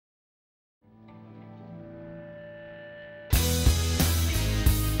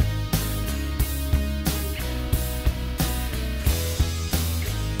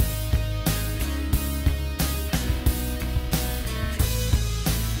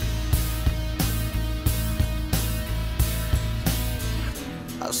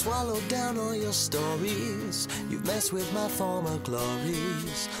I've swallowed down all your stories. You've messed with my former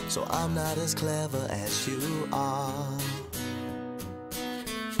glories, so I'm not as clever as you are.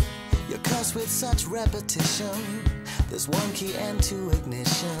 You cuss with such repetition. There's one key and two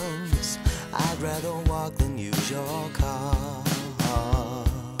ignitions. I'd rather walk than use your car.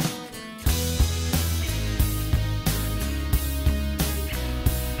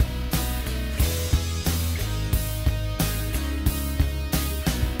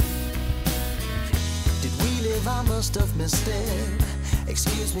 Did we live? I must have missed it.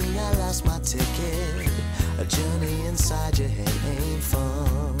 Excuse me, I lost my ticket. A journey inside your head ain't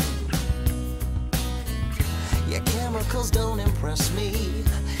fun. Your chemicals don't impress me.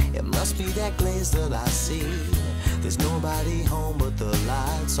 It must be that glaze that I see. There's nobody home but the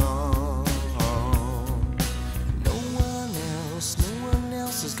lights on. No one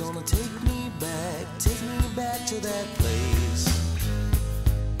else is gonna take me back to that place.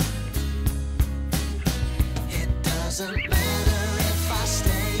 It doesn't matter if I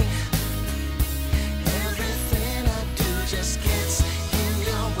stay. Everything I do just gets in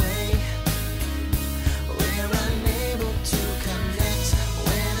your way. We're unable to connect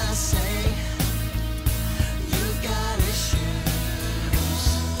when I say you've got issues.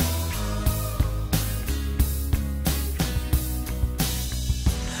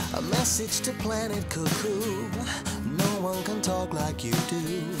 A message to Planet Cuckoo. No one can talk like you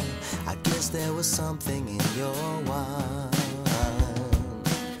do. I guess there was something in your wine.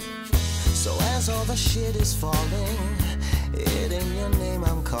 So as all the shit is falling, it ain't your name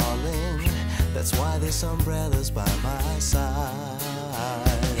I'm calling. That's why this umbrella's by my side.